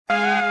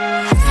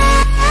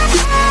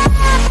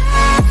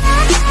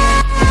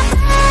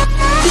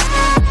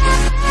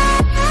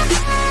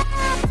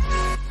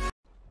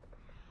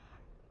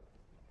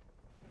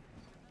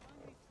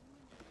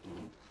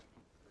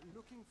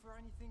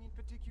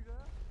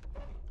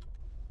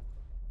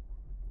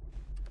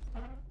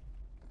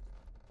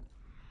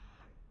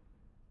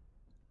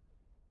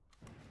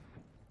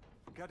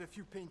got a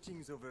few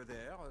paintings over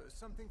there.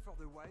 Something for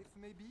the wife,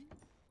 maybe?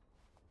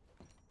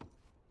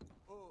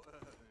 Oh,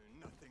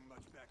 nothing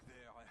much back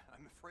there.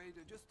 I'm afraid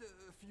just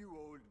a few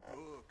old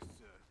books.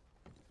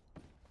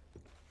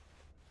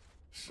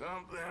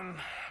 Something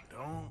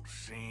don't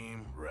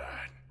seem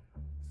right.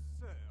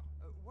 Sir,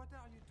 what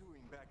are you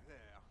doing back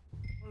there?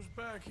 What's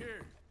back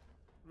here?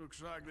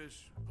 Looks like this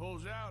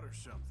pulls out or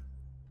something.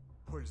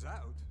 Pulls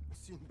out?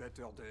 Seen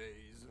better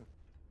days.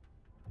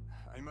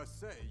 I must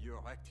say,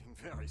 you're acting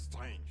very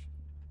strange.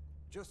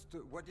 Just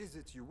what is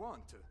it you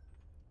want?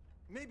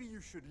 Maybe you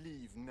should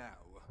leave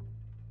now.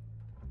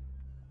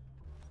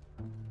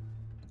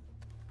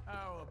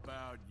 How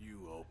about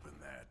you open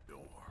that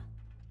door?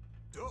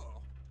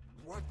 Door?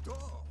 What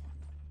door?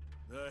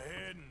 The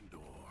hidden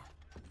door.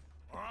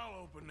 Or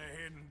I'll open the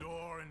hidden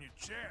door in your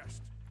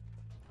chest.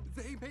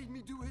 They made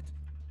me do it.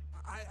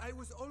 I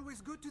was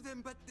always good to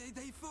them, but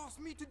they forced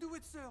me to do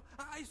it, sir.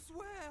 I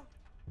swear.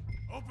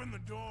 Open the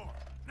door,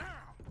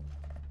 now!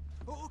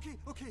 Oh,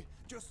 okay.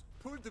 Just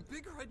pull the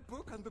big red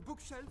book on the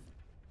bookshelf.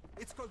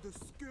 It's called The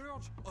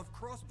Scourge of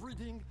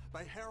Crossbreeding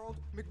by Harold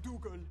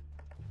McDougall.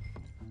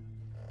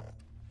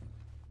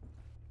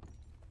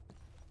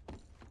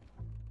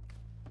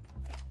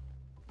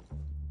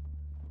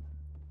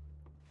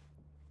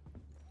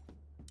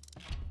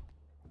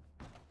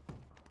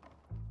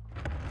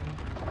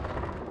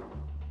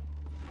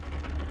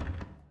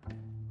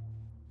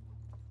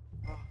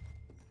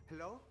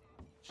 Hello?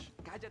 Shh,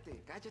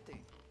 cállate.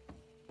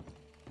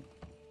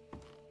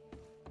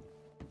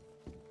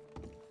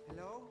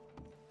 Hello?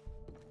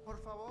 Por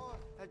favor,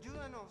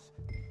 ayúdanos.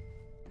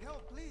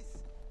 Help,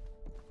 please.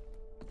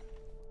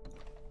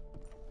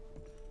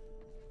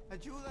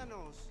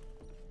 Ayúdanos.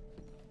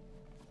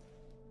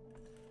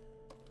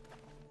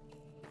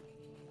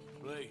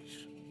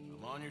 Please,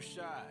 I'm on your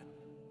side.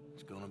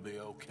 It's gonna be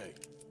okay.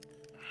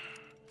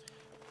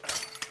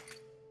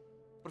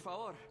 Por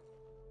favor.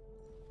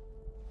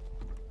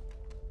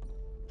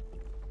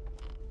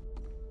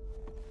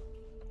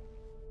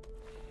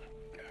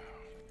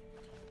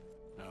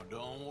 Now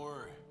don't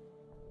worry.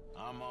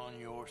 I'm on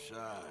your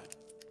side.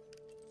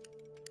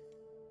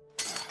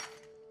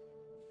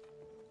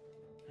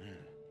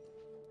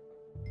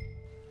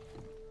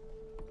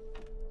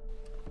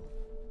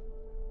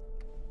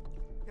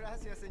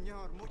 Gracias,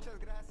 señor. Muchas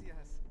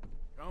gracias.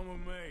 Come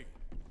with me.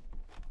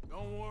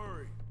 Don't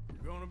worry.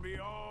 You're gonna be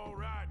all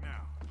right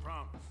now. I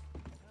promise.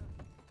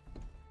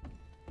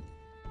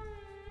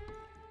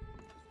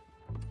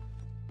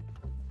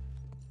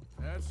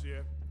 That's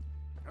it.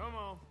 Come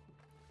on.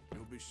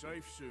 You'll be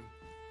safe soon.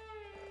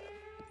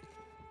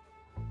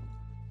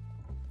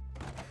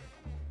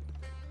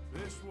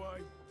 This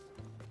way.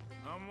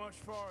 Not much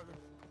farther.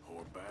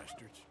 Poor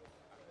bastards.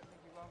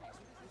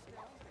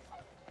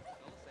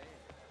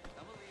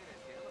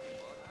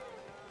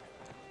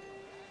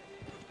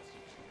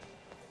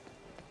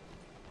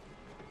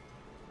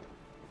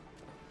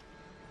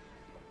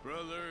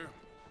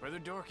 Brother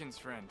Dorkin's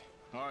friend.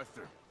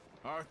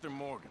 Arthur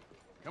Morgan.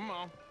 Come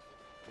on.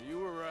 You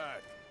were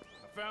right.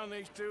 I found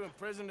these two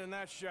imprisoned in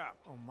that shop.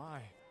 Oh my.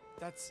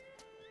 That's...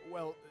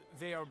 well,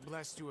 they are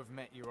blessed to have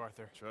met you,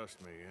 Arthur.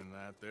 Trust me, in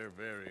that they're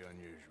very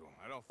unusual.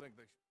 I don't think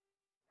they...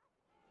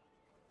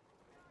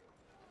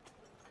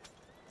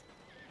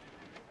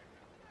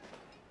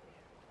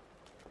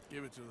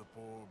 Give it to the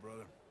poor,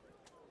 brother.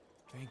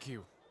 Thank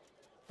you.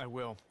 I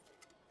will.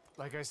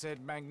 Like I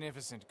said,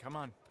 magnificent. Come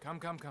on. Come.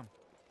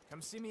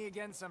 Come see me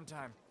again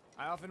sometime.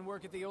 I often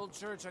work at the old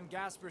church on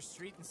Gasper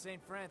Street in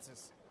St.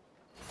 Francis.